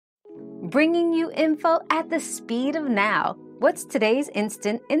bringing you info at the speed of now. What's today's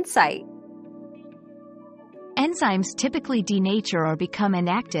instant insight? Enzymes typically denature or become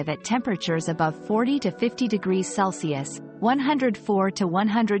inactive at temperatures above 40 to 50 degrees Celsius, 104 to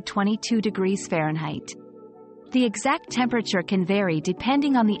 122 degrees Fahrenheit. The exact temperature can vary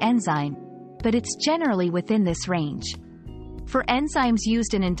depending on the enzyme, but it's generally within this range. For enzymes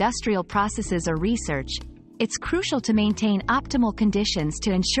used in industrial processes or research, it's crucial to maintain optimal conditions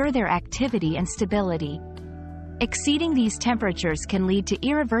to ensure their activity and stability. Exceeding these temperatures can lead to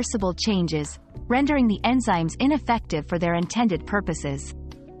irreversible changes, rendering the enzymes ineffective for their intended purposes.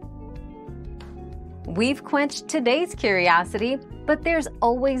 We've quenched today's curiosity, but there's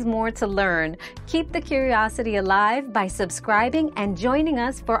always more to learn. Keep the curiosity alive by subscribing and joining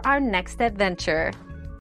us for our next adventure.